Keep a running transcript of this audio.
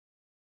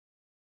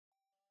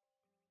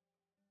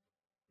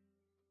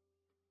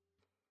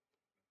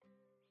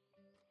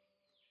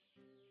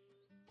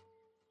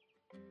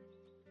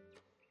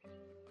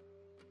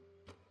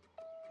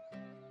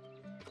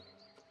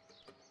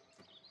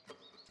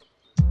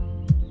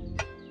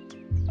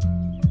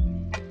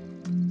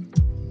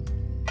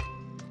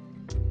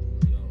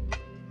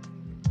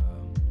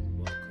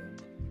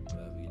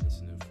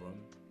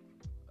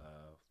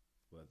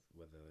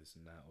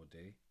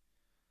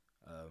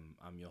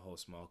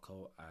host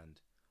Marco, and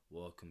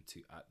welcome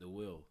to At the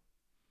Wheel.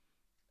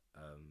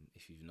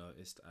 If you've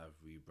noticed, I've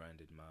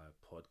rebranded my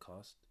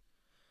podcast.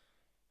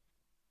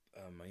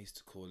 I used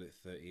to call it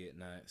 38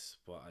 Nights,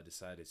 but I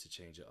decided to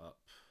change it up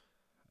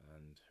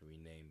and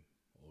rename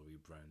or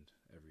rebrand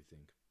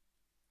everything.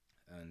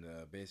 And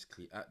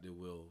basically, At the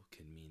Wheel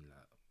can mean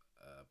like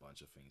a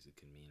bunch of things. It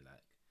can mean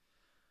like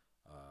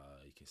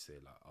you can say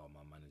like, oh,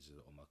 my manager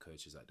or my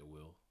coach is at the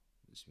wheel,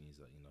 which means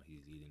that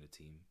he's leading the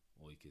team.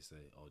 Or you can say,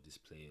 oh, this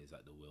player is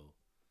at the wheel.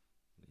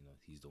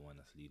 He's the one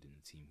that's leading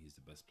the team. He's the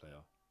best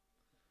player.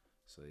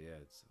 So yeah,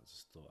 I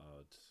just thought I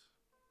would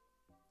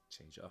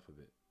change it up a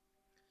bit.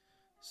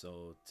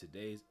 So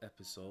today's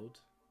episode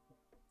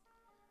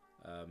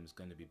is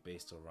going to be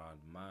based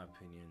around my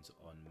opinions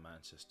on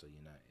Manchester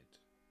United.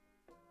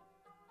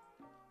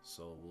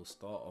 So we'll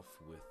start off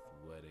with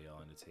where they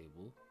are on the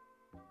table.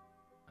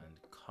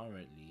 And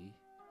currently,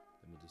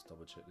 let me just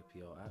double check the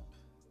PL app.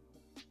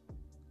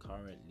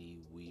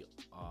 Currently, we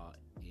are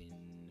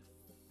in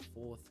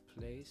 4th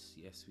place.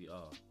 Yes, we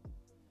are.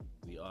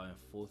 We are in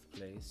 4th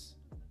place.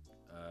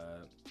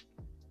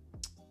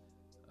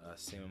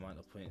 Same amount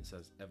of points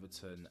as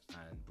Everton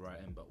and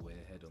Brighton, but we're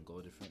ahead on goal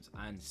difference.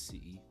 And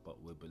City,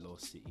 but we're below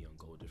City on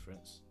goal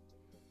difference.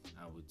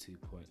 And we're 2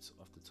 points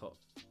off the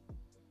top.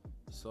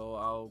 So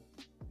I'll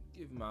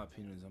give my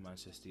opinions on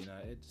Manchester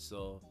United.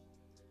 So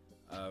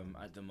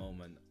at the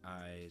moment,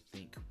 I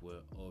think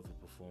we're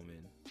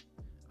overperforming.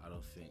 I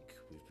don't think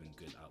we've been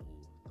good at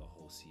all the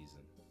whole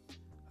season.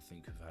 I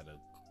think we've had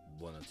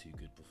one or two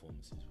good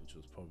performances, which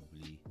was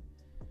probably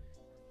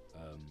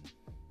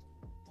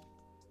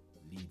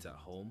Leeds at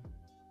home.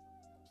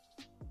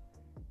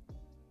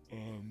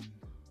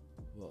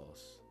 What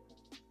else?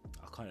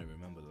 I can't even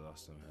remember the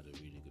last time I had a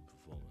really good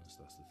performance.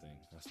 That's the thing.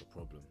 That's the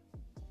problem.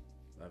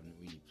 I haven't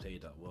really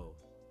played that well.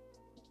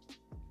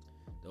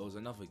 There was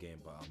another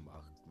game, but I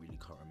really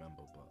can't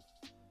remember. But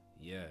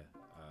yeah,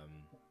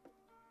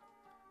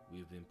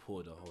 we've been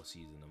poor the whole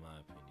season, in my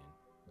opinion.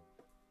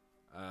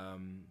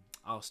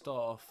 I'll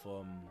start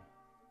from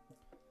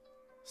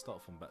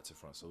back to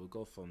front. So we'll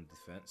go from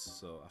defense.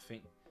 So I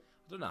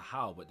don't know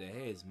how, but De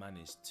Gea's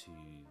managed to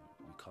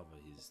recover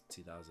his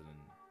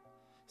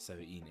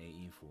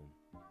 2017-18 form.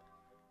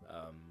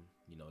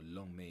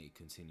 Long may it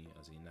continue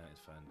as a United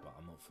fan, but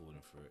I'm not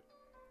falling for it.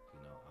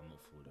 I'm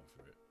not falling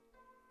for it.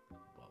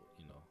 But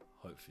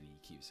hopefully he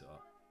keeps it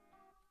up.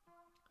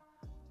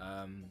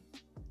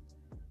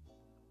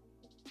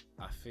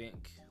 I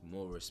think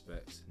more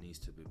respect needs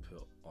to be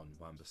put on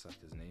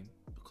Wan-Bissaka's name,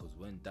 because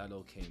when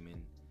Dalot came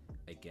in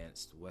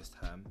against West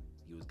Ham,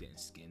 he was getting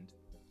skinned.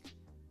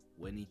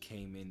 When he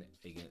came in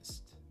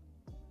against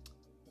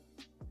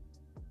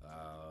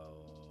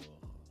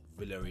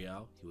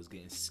Villarreal, he was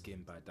getting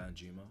skinned by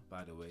Danjuma.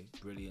 By the way,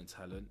 brilliant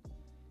talent.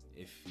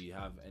 If you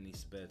have any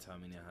spare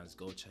time in your hands,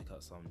 go check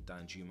out some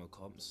Danjuma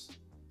comps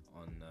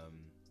on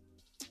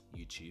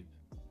YouTube.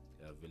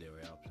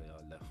 Villarreal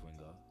player, left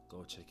winger.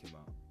 Go check him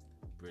out.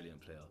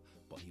 Brilliant player.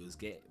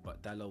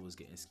 But Dalot was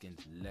getting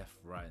skinned left,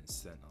 right, and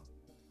centre.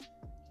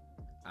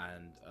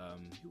 And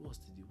who else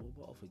did he?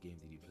 What other game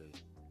did he play?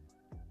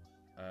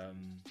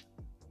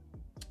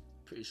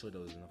 Pretty sure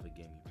there was another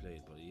game he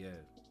played, but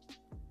yeah,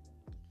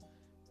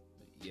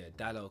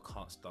 Dalot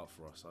can't start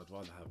for us. I'd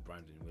rather have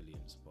Brandon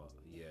Williams, but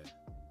yeah,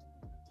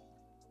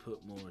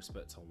 put more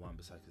respect on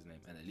Wan-Bissaka's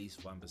name, and at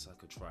least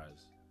Wan-Bissaka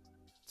tries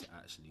to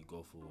actually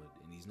go forward,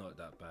 and he's not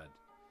that bad.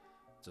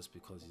 Just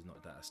because he's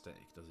not that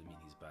aesthetic doesn't mean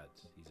he's bad.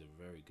 He's a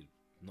very good,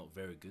 not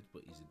very good,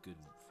 but he's a good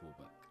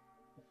fullback.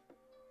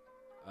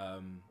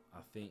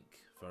 I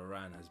think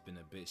Varane has been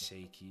a bit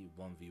shaky,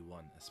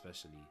 1v1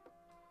 especially.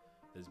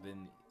 There's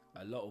been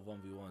a lot of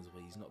 1v1s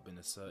where he's not been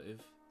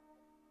assertive.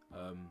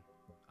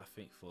 I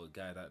think for a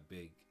guy that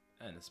big,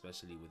 and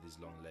especially with his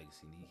long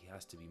legs, he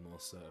has to be more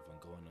assertive and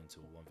going on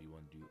to a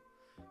 1v1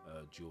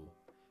 duel.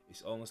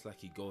 It's almost like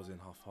he goes in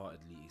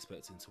half-heartedly,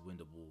 expecting to win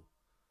the ball.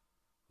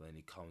 When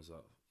he comes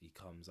out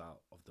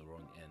of the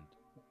wrong end.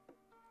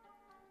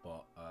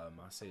 But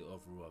I say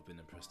overall I've been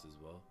impressed as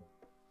well.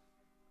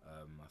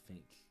 I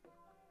think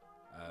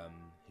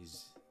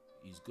he's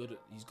good.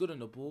 He's good on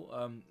the ball.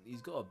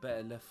 He's got a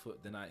better left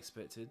foot than I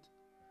expected.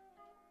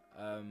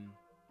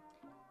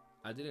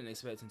 I didn't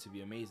expect him to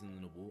be amazing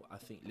on the ball. I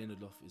think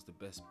Lindelof is the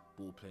best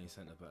ball playing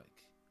centre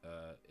back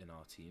in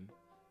our team.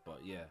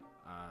 But yeah,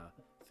 I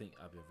think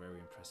I've been very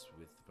impressed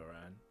with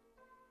Varane.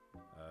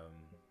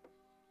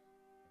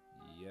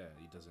 Yeah,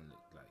 he doesn't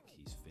look like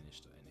he's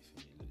finished or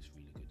anything. He looks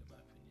really good in my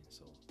opinion.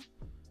 So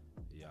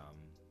yeah,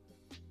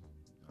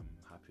 I'm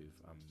happy.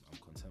 I'm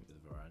content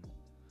with Varane.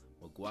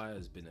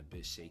 Maguire's been a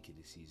bit shaky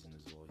this season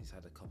as well. He's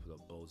had a couple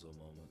of bozo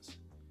moments.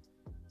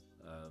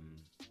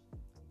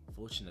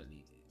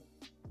 Fortunately,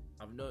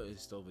 I've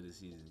noticed over the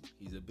season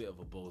he's a bit of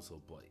a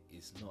bozo, but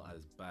it's not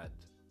as bad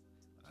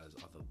as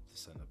other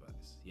centre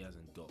backs.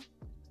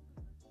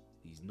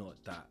 He's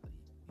not that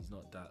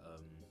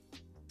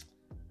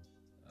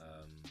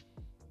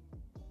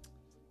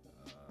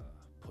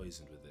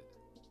poisoned with it.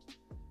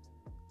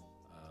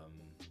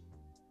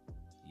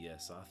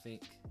 So I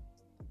think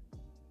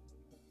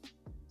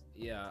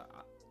yeah,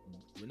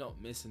 we're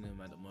not missing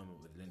him at the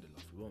moment with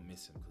Lindelof. We won't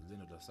miss him because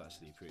Lindelof's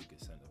actually a pretty good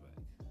centre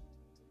back.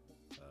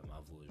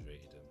 I've always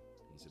rated him.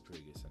 He's a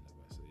pretty good centre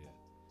back. So yeah,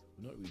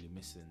 we're not really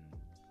missing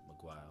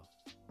Maguire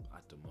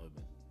at the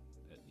moment,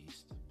 at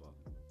least. But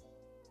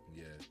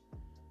yeah,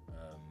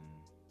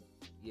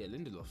 yeah,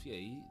 Lindelof. Yeah,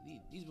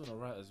 he's been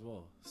alright as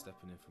well.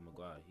 Stepping in for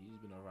Maguire, he's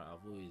been alright.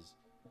 I've always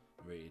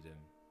rated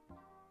him.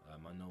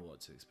 I know what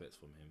to expect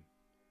from him.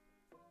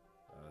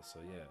 So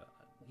yeah,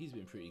 he's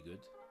been pretty good.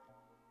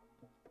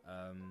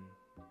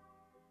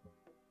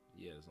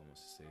 Yeah, there's not much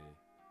to say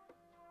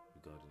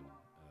regarding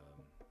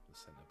the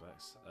centre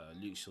backs.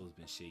 Luke Shaw's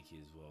been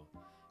shaky as well.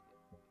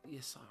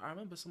 Yes, I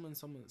remember someone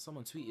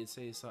tweeted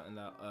saying something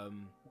like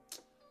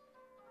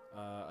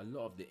a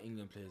lot of the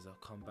England players have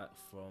come back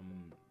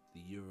from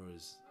the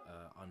Euros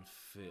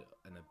unfit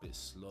and a bit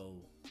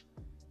slow.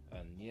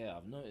 And yeah,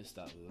 I've noticed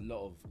that with a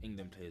lot of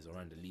England players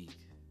around the league.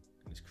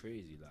 And it's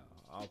crazy. Like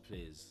our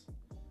players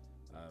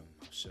have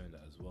shown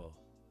that as well.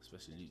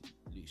 Especially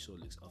Luke Shaw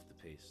looks off the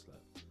pace.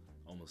 Like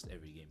almost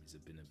every game he's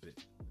been a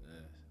bit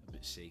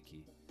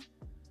shaky,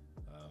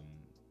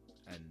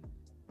 and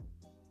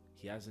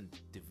he hasn't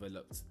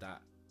developed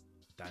that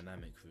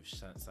dynamic with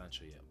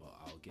Sancho yet. But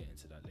I'll get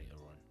into that later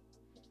on.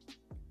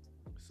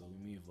 So we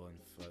move on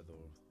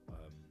further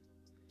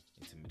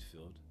into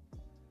midfield.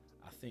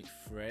 I think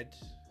Fred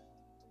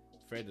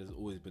has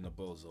always been a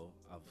bozo.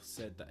 I've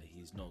said that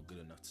he's not good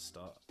enough to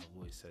start. I've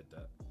always said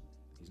that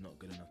he's not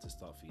good enough to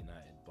start for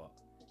United, but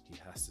he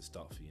has to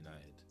start for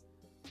United.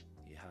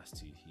 He has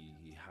to.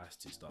 He has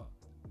to start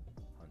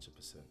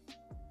 100%.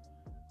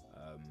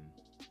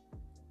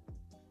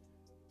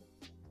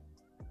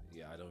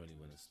 Yeah, I don't really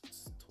want to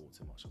talk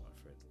too much about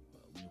Fred.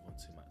 But we'll move on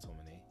to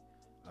McTominay.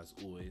 As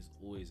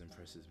always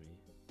impresses me.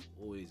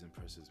 Always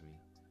impresses me.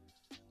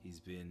 He's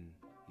been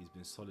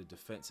solid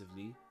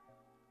defensively.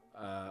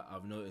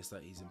 I've noticed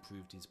that he's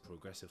improved his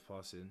progressive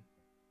passing.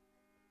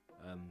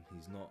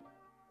 He's not.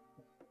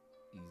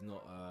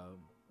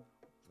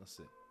 That's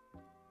it.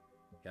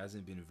 He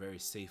hasn't been very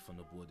safe on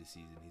the ball this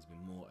season. He's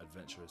been more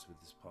adventurous with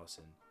his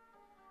passing,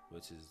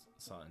 which is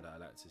something that I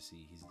like to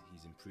see.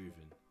 He's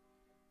improving.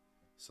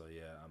 So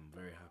yeah, I'm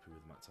very happy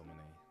with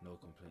McTominay. No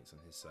complaints on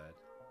his side.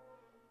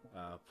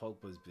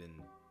 Pogba's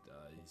been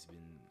he's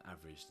been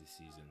average this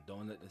season.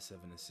 Don't let the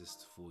 7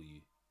 assists fool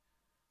you.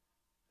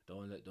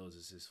 Don't let those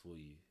assists fool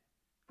you,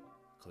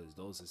 because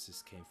those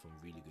assists came from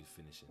really good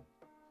finishing.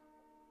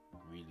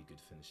 Really good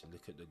finishing.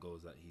 Look at the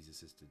goals that he's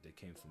assisted. They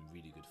came from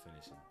really good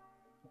finishing.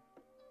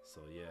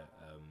 So yeah,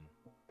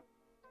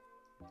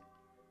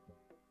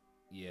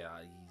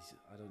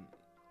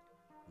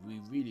 we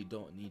really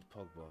don't need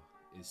Pogba.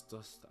 It's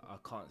just, I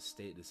can't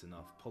state this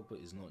enough.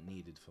 Pogba is not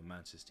needed for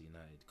Manchester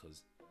United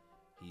because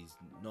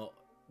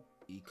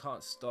he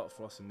can't start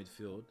for us in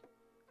midfield,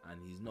 and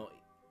he's not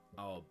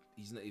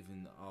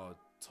even our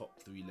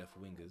top 3 left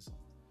wingers.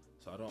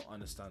 So I don't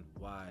understand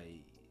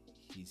why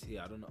he's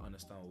here. I don't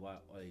understand why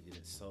Ole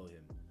didn't sell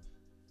him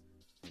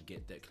and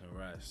get Declan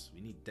Rice.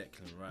 We need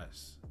Declan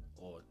Rice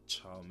or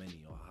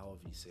Charmeni, or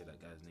however you say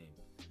that guy's name.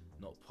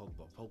 Not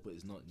Pogba. Pogba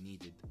is not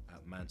needed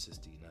at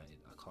Manchester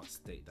United. I can't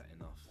state that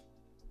enough.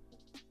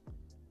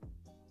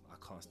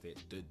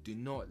 Do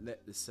not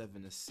let the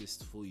 7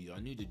 assists fool you. I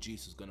knew the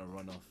juice was gonna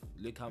run off.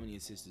 Look how many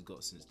assists he's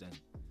got since then.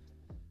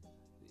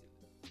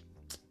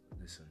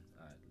 Listen,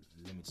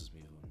 let me just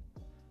move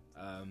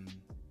on.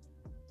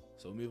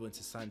 So we'll move on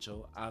to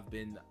Sancho. I've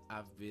been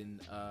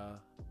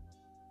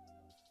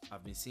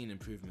seeing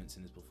improvements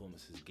in his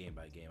performances game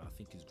by game. I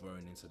think he's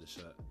growing into the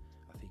shirt.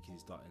 I think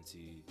he's starting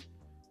to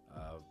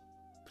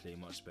play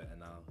much better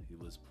now. He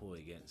was poor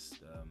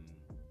against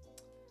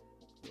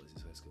what was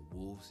his first game?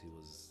 Wolves. He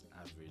was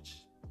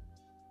average.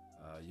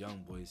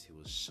 Young Boys, he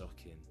was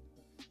shocking.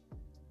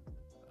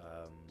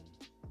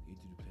 Who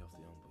did we play off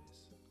the Young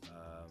Boys?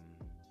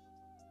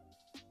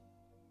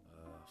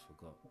 I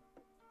forgot.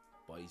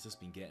 But he's just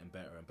been getting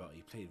better and better.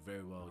 He played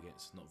very well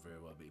against, not very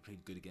well, but he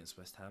played good against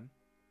West Ham.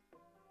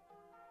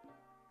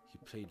 He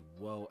played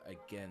well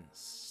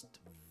against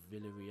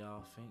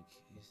Villarreal, I think.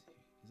 Is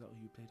that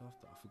who he played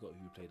after? I forgot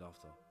who he played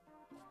after.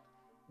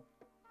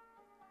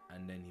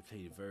 And then he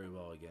played very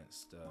well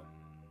against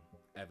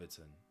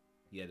Everton.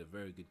 He had a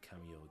very good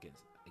cameo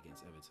against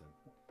Everton.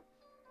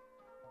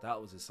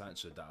 That was a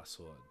Sancho that I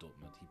saw at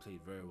Dortmund. He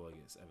played very well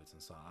against Everton,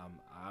 so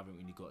I haven't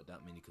really got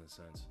that many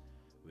concerns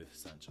with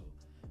Sancho.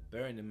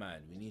 Bearing in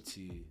mind,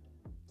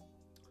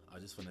 I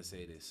just want to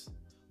say this.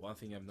 One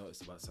thing I've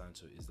noticed about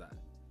Sancho is that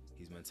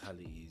his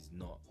mentality is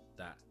not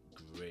that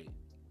great.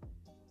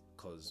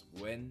 Because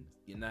when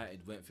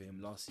United went for him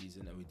last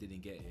season and we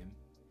didn't get him,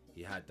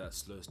 he had that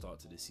slow start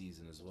to the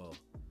season as well.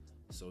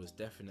 So it's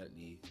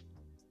definitely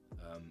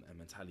a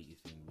mentality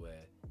thing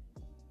where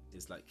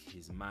it's like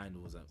his mind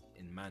was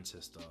in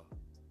Manchester,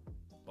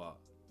 but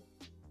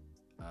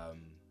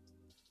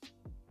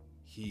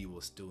he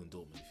was still in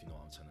Dortmund, if you know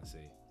what I'm trying to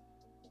say.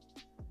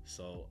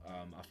 So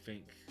I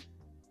think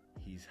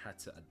he's had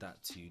to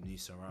adapt to new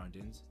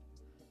surroundings.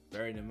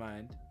 Bearing in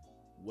mind,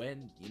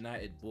 when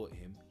United bought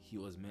him, he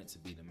was meant to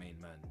be the main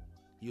man.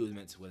 he was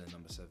meant to wear the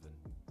number 7.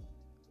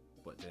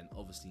 But then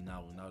obviously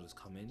now Ronaldo's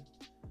come in,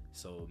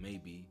 so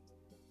maybe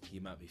he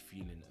might be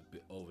feeling a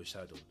bit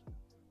overshadowed.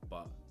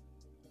 But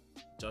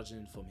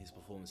judging from his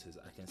performances,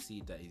 I can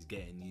see that he's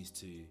getting used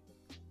to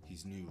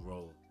his new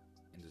role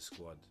in the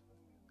squad,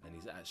 and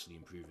he's actually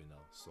improving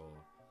now. So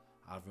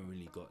I haven't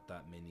really got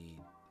that many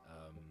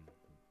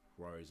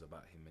worries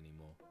about him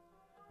anymore.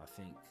 I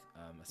think,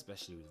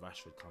 especially with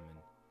Rashford coming,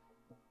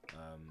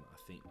 I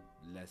think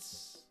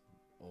less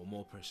or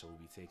more pressure will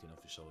be taken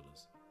off his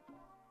shoulders.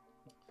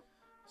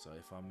 So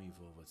if I move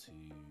over to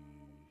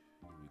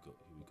who we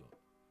got,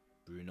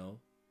 Bruno.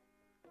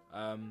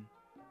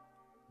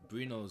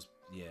 Bruno's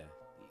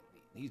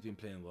he's been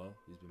playing well.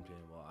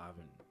 I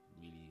haven't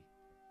really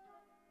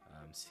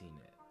seen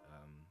it.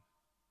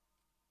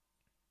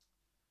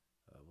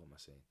 What am I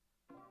saying?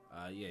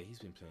 He's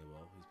been playing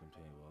well.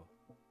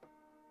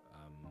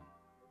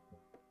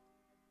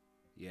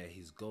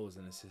 His goals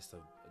and assists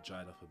have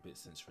dried up a bit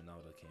since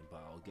Ronaldo came, but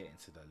I'll get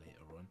into that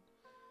later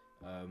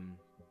on.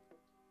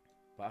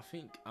 But I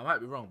think I might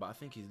be wrong, but I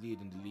think he's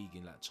leading the league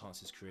in like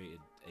chances created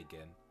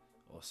again,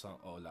 or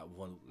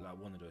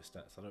one of those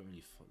stats. I don't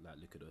really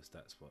look at those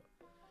stats, but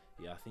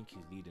yeah, I think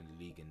he's leading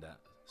the league in that.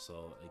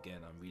 So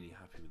again, I'm really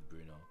happy with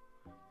Bruno.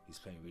 He's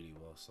playing really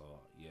well. So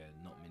yeah,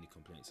 not many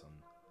complaints on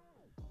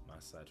my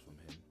side from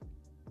him.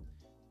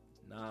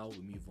 Now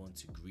we move on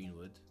to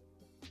Greenwood.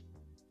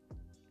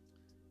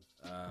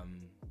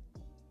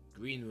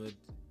 Greenwood,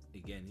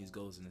 again, his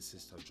goals and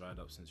assists have dried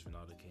up since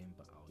Ronaldo came,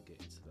 but I'll get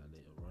into that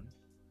later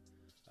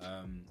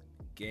on.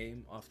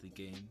 Game after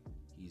game,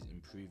 he's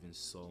improving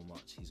so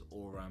much. His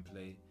all-round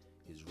play,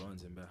 his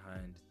runs in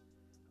behind,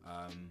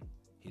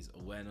 his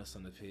awareness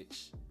on the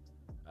pitch.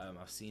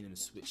 I've seen him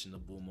switching the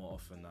ball more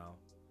often now.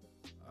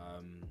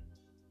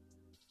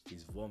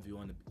 He's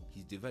 1v1.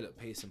 He's developed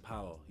pace and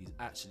power. He's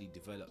actually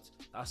developed.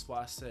 That's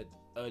what I said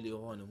earlier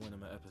on in one of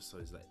my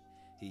episodes. Like,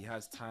 he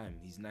has time.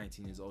 He's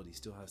 19 years old. He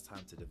still has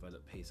time to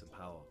develop pace and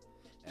power.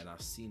 And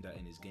I've seen that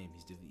in his game.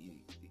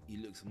 He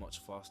looks much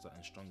faster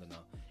and stronger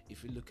now.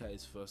 If you look at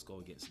his first goal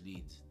against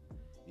Leeds,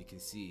 you can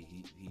see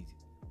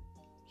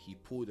he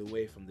pulled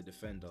away from the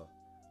defender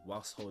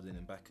whilst holding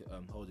him back,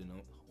 holding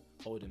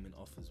him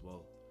off as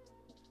well.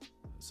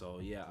 So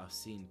yeah, I've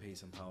seen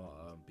pace and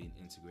power being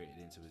integrated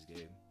into his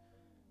game.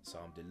 So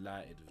I'm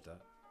delighted with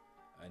that.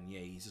 And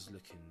yeah, he's just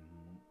looking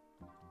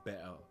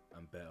better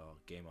and better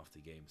game after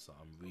game. So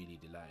I'm really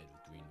delighted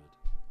with Greenwood.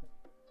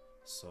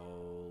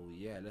 So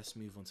yeah, let's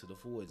move on to the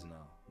forwards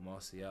now.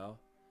 Martial,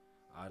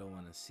 I don't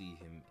want to see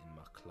him in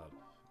my club.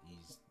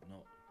 He's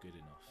not good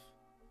enough.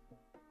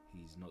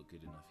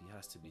 He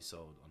has to be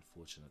sold,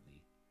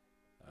 unfortunately,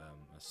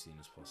 as soon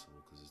as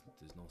possible, because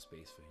there's no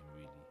space for him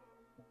really.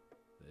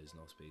 There is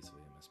no space for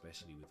him,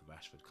 especially with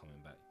Rashford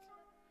coming back.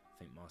 I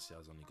think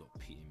Martial's only got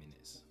pity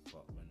minutes,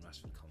 but when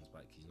Rashford comes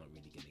back, he's not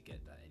really going to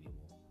get that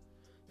anymore.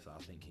 So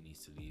I think he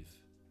needs to leave.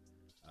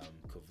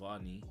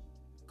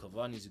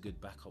 Cavani's a good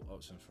backup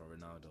option for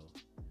Ronaldo,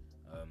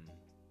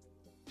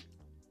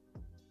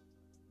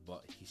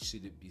 but he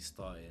shouldn't be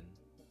starting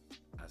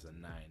as a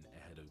 9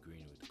 ahead of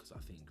Greenwood, because I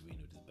think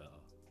Greenwood is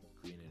better.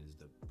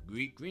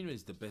 Greenwood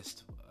is the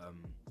best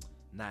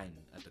 9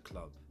 at the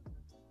club,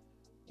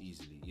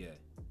 easily. Yeah,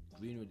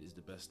 Greenwood is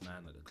the best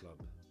 9 at the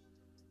club.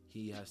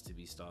 He has to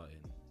be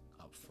starting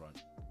up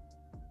front.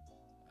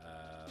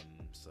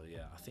 So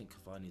yeah, I think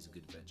Cavani's a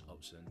good bench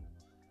option.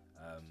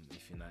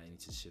 If United need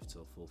to shift to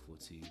a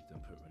 4-4-2, then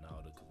put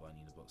Ronaldo, Cavani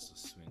in the box to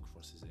swing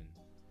crosses in.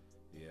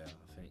 Yeah,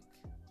 I think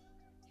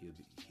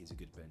he's a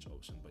good bench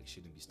option, but he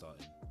shouldn't be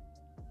starting.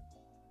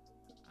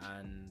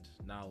 And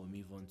now we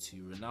move on to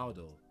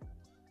Ronaldo.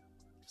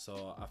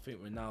 So I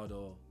think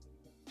Ronaldo,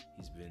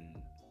 he's been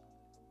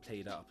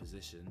played out of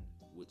position,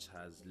 which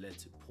has led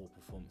to poor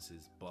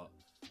performances, but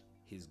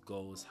his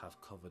goals have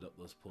covered up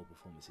those poor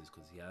performances,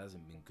 because he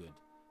hasn't been good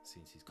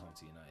since he's come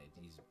to United.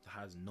 He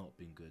has not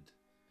been good.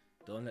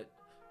 Don't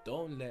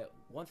let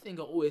one thing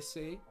I always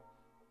say,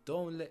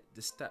 don't let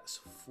the stats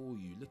fool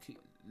you.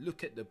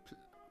 Look at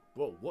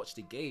watch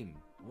the game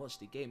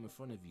in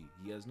front of you.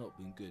 He has not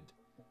been good,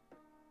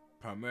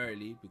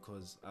 primarily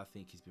because I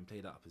think he's been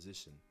played out of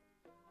position,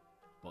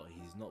 but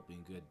he's not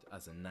been good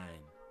as a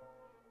 9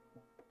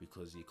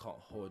 because he can't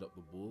hold up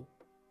the ball.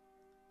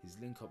 His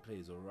link-up play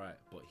is alright,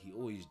 but he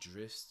always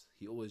drifts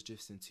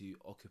into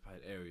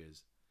occupied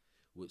areas,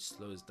 which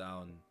slows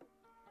down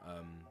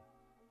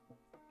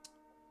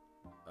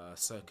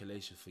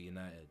circulation for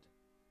United.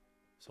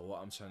 So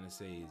what I'm trying to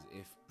say is,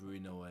 if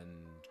Bruno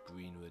and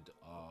Greenwood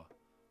are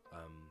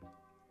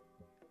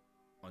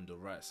on the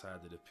right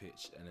side of the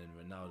pitch and then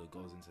Ronaldo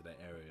goes into that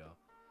area,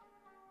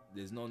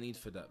 there's no need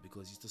for that,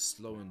 because he's just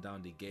slowing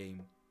down the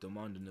game,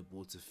 demanding the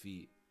ball to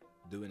feet,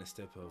 doing a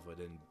step over,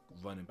 then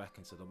running back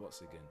into the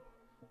box again.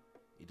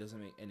 It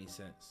doesn't make any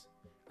sense.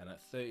 And at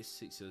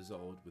 36 years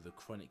old with a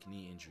chronic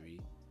knee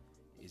injury,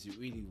 is it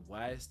really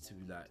wise to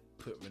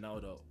put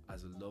Ronaldo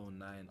as a lone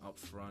 9 up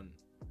front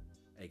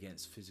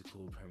against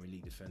physical Premier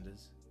League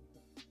defenders?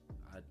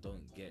 I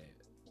don't get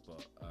it.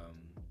 But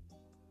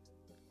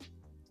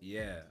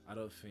yeah, I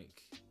don't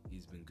think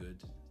he's been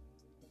good.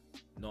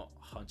 Not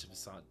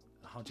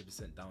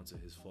 100% down to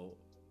his fault,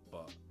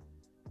 but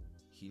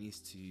he needs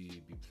to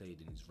be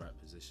played in his right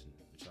position,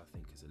 which I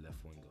think is a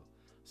left winger.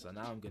 So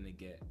now I'm gonna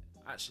get.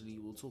 Actually,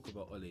 we'll talk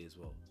about Ole as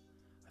well.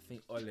 I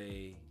think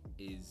Ole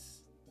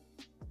is.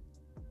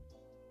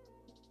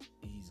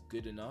 He's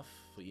good enough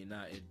for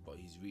United, but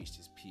he's reached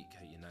his peak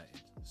at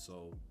United.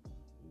 So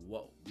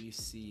what we've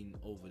seen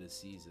over the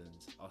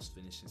seasons, us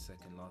finishing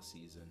second last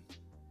season,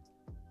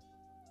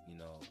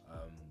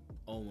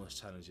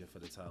 almost challenging for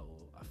the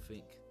title, I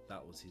think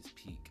that was his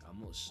peak. I'm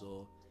not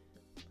sure,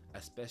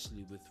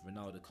 especially with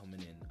Ronaldo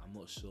coming in, I'm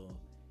not sure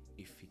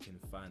if he can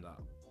find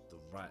out the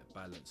right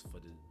balance for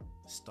the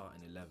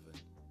starting 11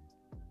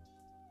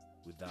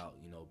 without,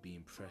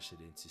 being pressured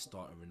into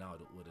starting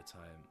Ronaldo all the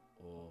time,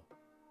 or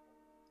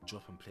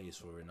dropping plays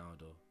for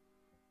Ronaldo,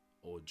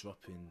 or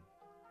dropping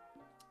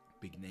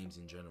big names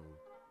in general.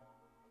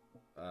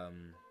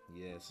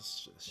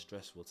 It's a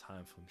stressful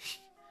time for me.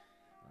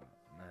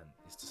 Man,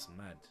 it's just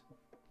mad.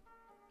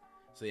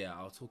 So yeah,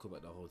 I'll talk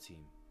about the whole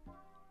team.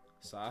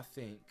 So I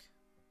think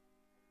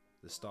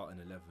the starting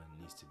 11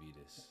 needs to be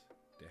this: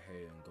 De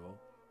Gea in goal,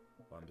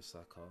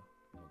 Wan-Bissaka,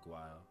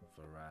 Maguire,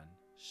 Varane,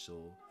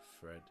 Shaw,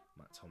 Fred,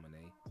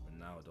 McTominay,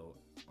 Ronaldo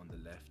on the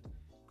left,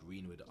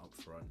 Greenwood up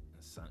front,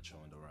 and Sancho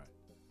on the right.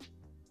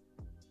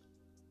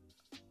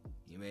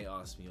 You may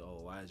ask me,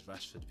 why is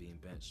Rashford being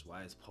benched?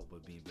 Why is Pogba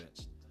being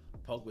benched?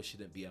 Pogba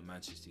shouldn't be at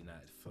Manchester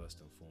United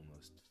first and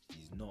foremost.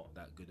 He's not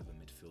that good of a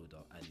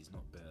midfielder, and he's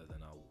not better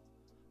than our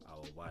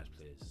wide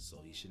players, so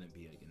he shouldn't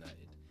be at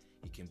United.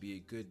 He can be a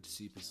good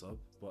super sub,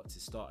 but to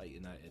start at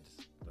United,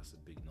 that's a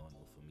big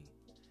no-no for me.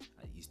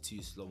 He's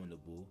too slow on the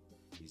ball.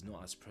 He's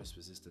not as press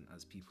resistant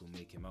as people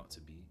make him out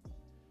to be,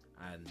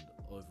 and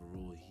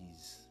overall,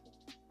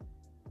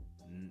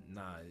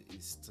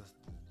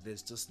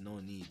 there's just no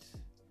need.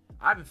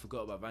 I haven't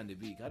forgot about Van de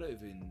Beek. I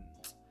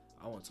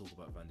won't talk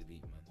about Van de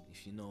Beek, man.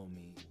 If you know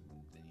me,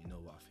 then you know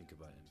what I think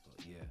about him.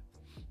 But yeah,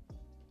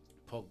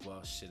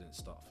 Pogba shouldn't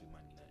start for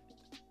Man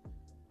United.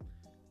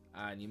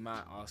 And you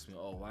might ask me,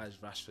 why is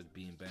Rashford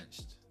being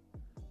benched?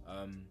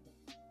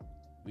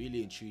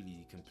 Really and truly,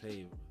 you can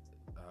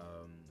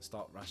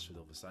start Rashford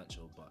over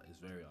Sancho, but it's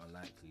very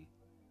unlikely.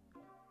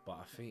 But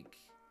I think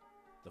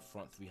the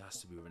front three has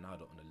to be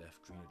Ronaldo on the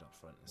left, Greenwood up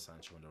front, and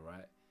Sancho on the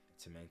right,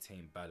 to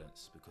maintain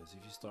balance. Because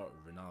if you start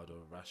with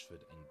Ronaldo,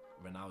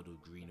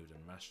 Greenwood,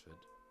 and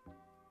Rashford,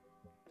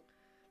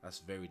 that's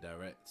very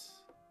direct.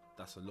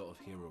 That's a lot of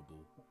hero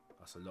ball.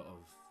 That's a lot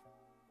of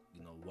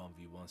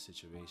 1v1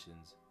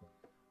 situations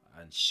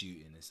and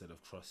shooting instead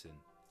of crossing.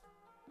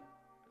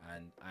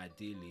 And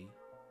ideally,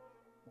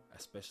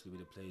 especially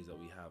with the players that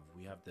we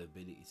have the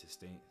ability to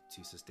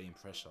sustain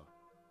pressure.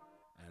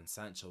 And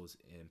Sancho's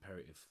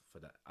imperative for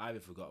that. I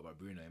even forgot about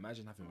Bruno.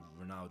 Imagine having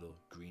Ronaldo,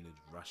 Greenwood,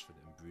 Rashford,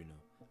 and Bruno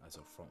as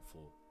a front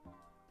four.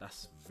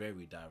 That's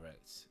very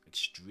direct,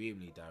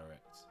 extremely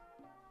direct.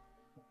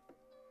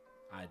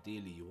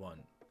 Ideally, you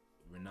want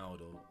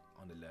Ronaldo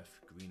on the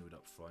left, Greenwood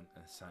up front,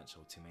 and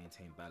Sancho to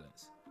maintain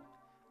balance,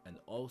 and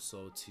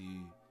also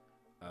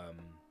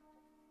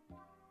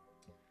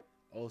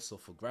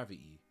for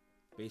gravity.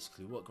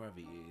 Basically, what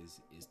gravity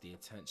is the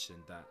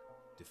attention that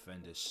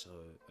defenders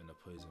show an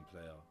opposing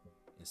player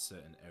in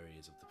certain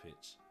areas of the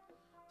pitch.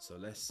 So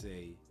let's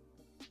say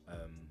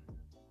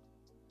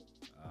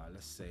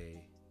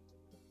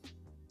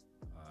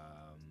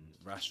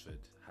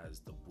Rashford has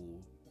the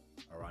ball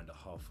around the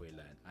halfway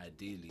line.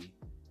 Ideally,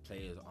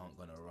 players aren't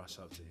going to rush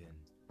up to him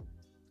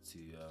to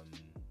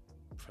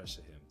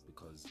pressure him,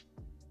 because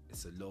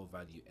it's a low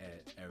value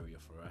area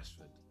for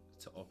Rashford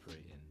to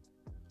operate in.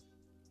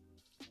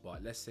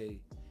 But let's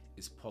say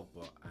it's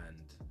Pogba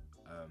and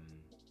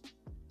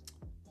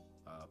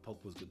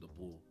Pogba's got the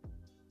ball,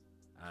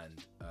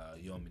 and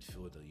you're a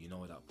midfielder. You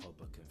know that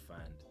Pogba can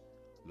find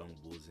long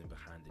balls in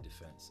behind the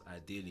defense.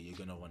 Ideally, you're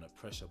going to want to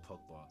pressure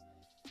Pogba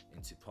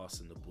into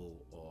passing the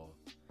ball or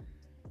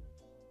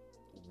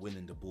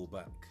winning the ball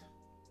back.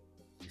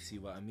 You see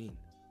what I mean?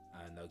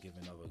 And I'll give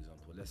another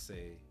example. Let's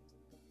say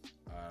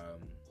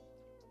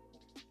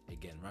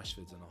again,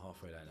 Rashford's on the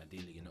halfway line.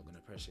 Ideally, you're not going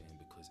to pressure him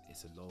because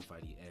it's a low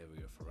value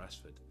area for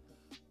Rashford.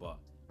 But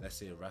let's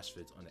say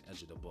Rashford's on the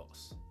edge of the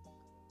box.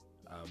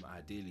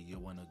 Ideally, you're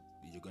gonna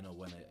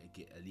want to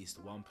get at least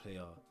one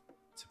player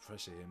to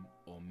pressure him,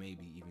 or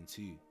maybe even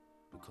two,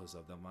 because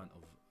of the amount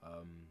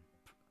of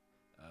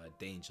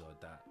danger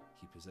that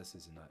he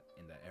possesses in that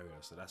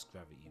area. So that's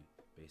gravity,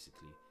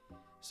 basically.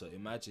 So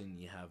imagine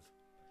you have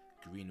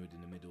Greenwood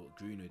in the middle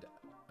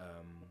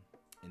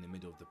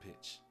of the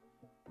pitch.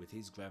 With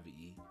his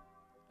gravity,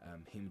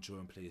 him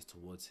drawing players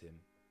towards him,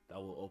 that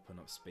will open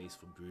up space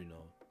for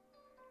Bruno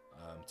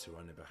to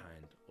run it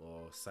behind,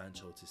 or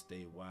Sancho to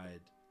stay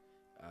wide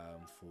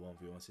for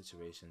 1v1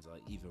 situations, or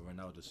even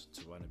Ronaldo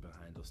to run it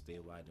behind or stay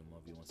wide in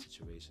 1v1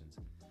 situations.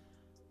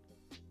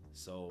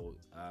 So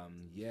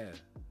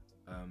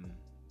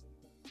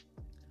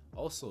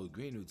also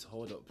Greenwood's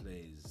hold-up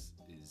play is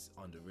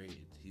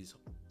underrated. His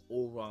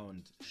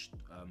all-round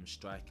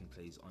striking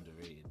play is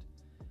underrated.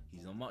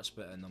 He's a much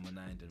better number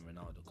 9 than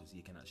Ronaldo because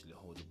he can actually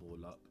hold the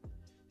ball up.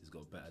 He's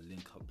got better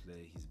link-up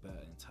play. He's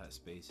better in tight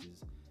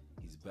spaces.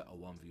 He's better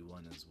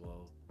 1v1 as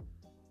well.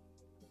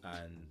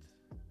 And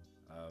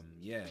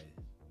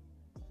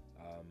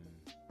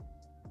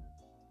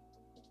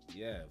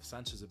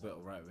Sancho's a better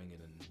right winger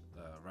than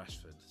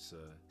Rashford. So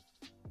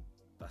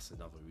that's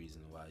another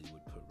reason why you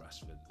would put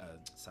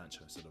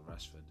Sancho instead of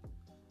Rashford.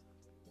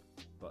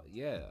 But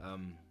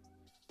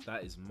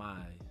that is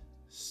my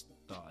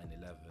starting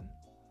 11.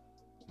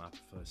 My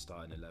preferred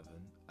starting 11.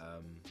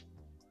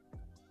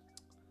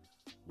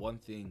 One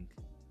thing.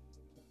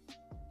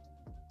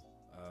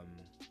 What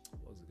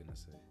was I gonna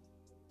say?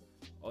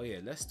 Oh yeah,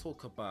 let's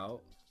talk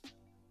about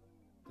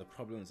the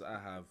problems I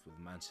have with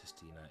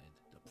Manchester United.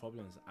 The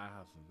problems I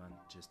have with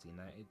Manchester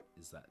United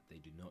is that they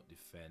do not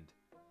defend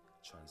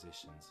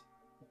transitions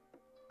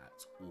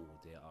at all.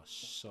 They are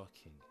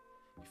shocking.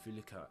 If you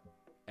look at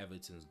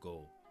Everton's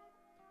goal,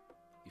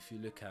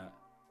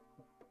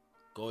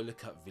 go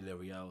look at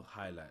Villarreal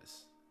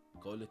highlights.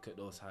 Go look at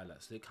those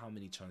highlights. Look how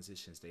many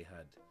transitions they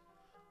had.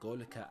 Go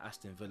look at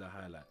Aston Villa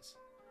highlights.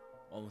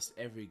 Almost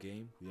every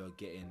game we are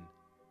getting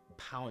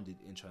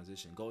pounded in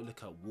transition. Go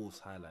look at Wolves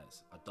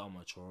highlights.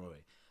 Adama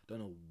Traore. Don't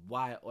know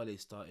why Ole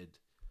started.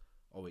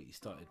 Oh wait, he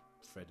started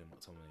Fred and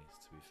McTominay,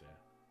 to be fair.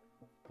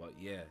 But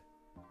yeah,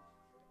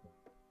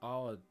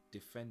 our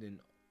defending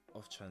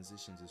of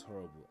transitions is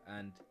horrible,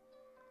 and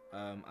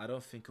I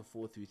don't think a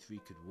 4-3-3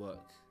 could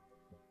work,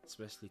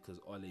 especially because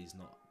Ole is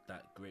not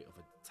that great of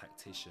a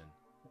tactician.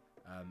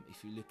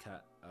 If you look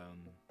at,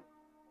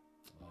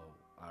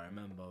 I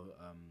remember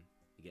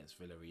against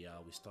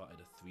Villarreal, we started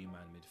a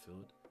 3-man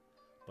midfield,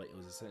 but it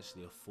was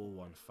essentially a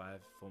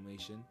 4-1-5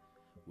 formation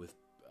with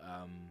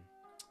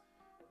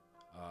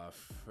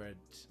Fred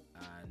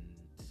and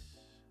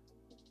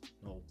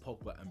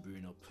Pogba and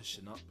Bruno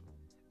pushing up.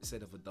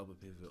 Instead of a double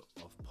pivot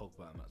of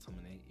Pogba and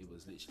McTominay, it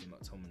was literally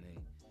McTominay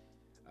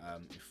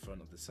in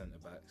front of the centre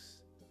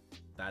backs,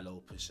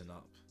 Dalot pushing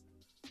up,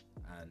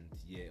 and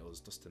yeah, it was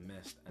just a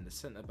mess. And the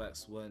centre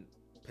backs weren't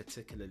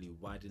particularly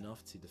wide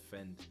enough to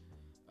defend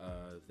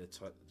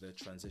the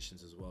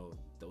transitions as well.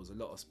 There was a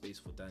lot of space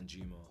for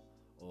Danjuma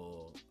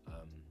or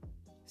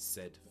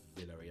said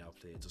Villarreal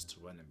player just to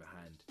run in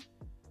behind.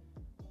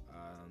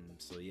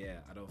 So yeah,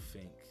 I don't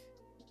think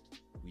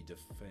we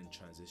defend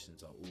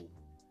transitions at all.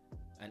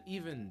 And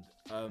even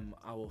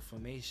our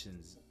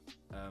formations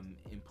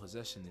in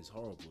possession is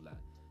horrible. Like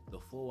the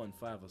 4-1-5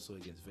 I saw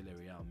against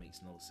Villarreal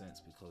makes no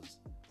sense, because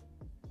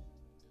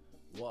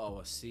what I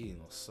was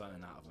seeing was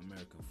something out of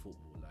American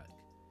football. Like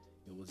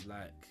it was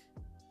like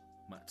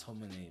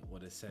McTominay or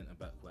the centre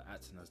back were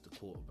acting as the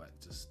quarterback,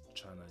 just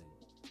trying to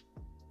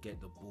get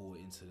the ball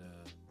into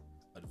the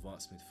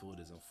advanced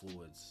midfielders and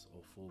forwards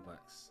or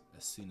fullbacks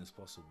as soon as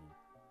possible.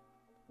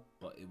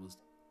 But it was,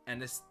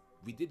 and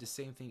we did the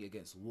same thing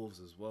against Wolves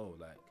as well.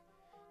 Like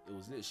it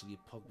was literally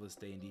Pogba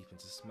staying deep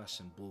into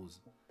smashing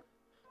balls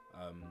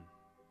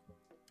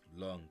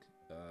long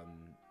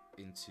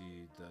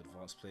into the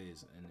advanced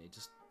players, and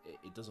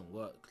it doesn't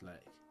work.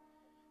 Like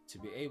to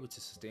be able to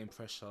sustain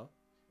pressure,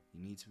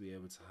 you need to be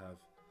able to have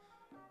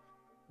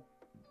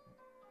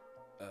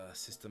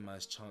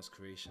systemized chance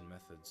creation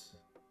methods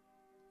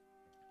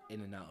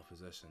in and out of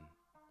possession.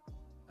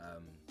 I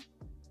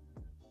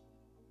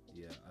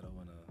don't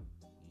want to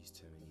use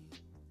too many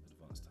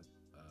advanced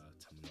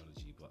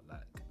terminology, but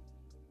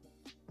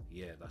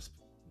that's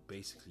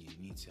basically, you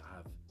need to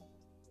have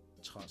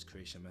chance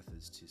creation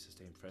methods to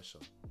sustain pressure.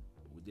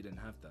 But we didn't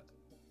have that,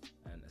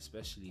 and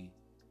especially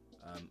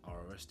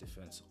our arrest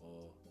defense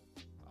or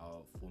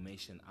our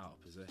formation out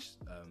of possession,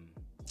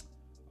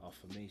 our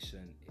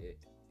formation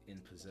in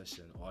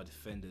possession, our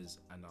defenders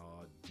and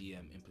our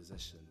DM in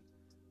possession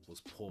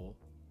was poor.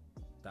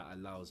 That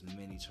allows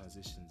many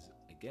transitions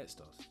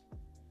against us.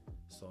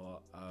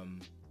 So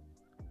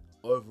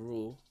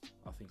overall,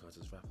 I think I'll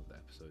just wrap up the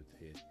episode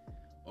here.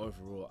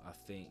 Overall, I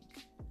think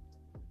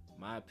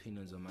my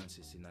opinions on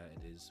Manchester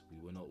United is we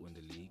will not win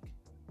the league.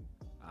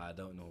 I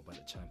don't know about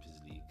the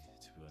Champions League,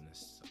 to be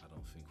honest. I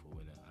don't think we'll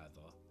win it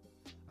either.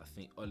 I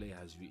think Ole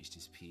has reached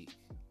his peak.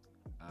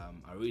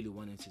 I really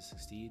want him to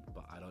succeed,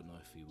 but I don't know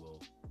if he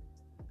will.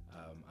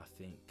 I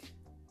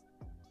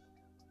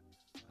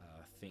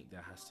think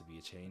there has to be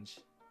a change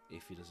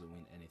if he doesn't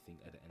win anything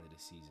at the end of the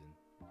season,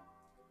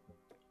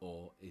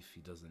 or if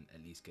he doesn't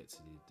at least get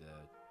to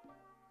the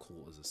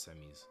quarters or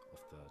semis of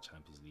the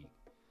Champions League.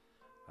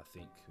 I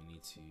think we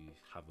need to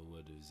have a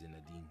word with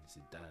Zinedine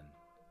Zidane,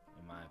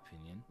 in my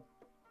opinion.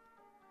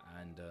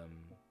 And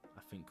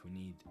I think we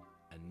need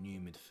a new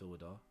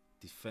midfielder,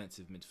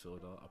 defensive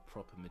midfielder, a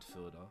proper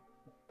midfielder.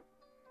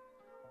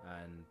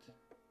 And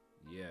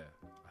yeah,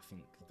 I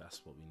think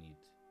that's what we need,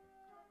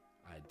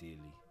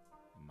 ideally,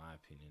 in my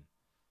opinion.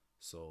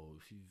 So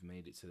if you've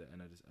made it to the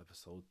end of this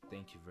episode,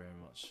 thank you very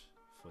much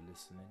for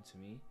listening to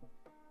me.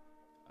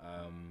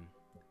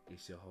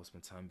 It's your host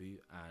Matambu,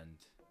 and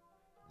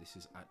this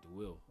is At The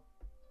Wheel.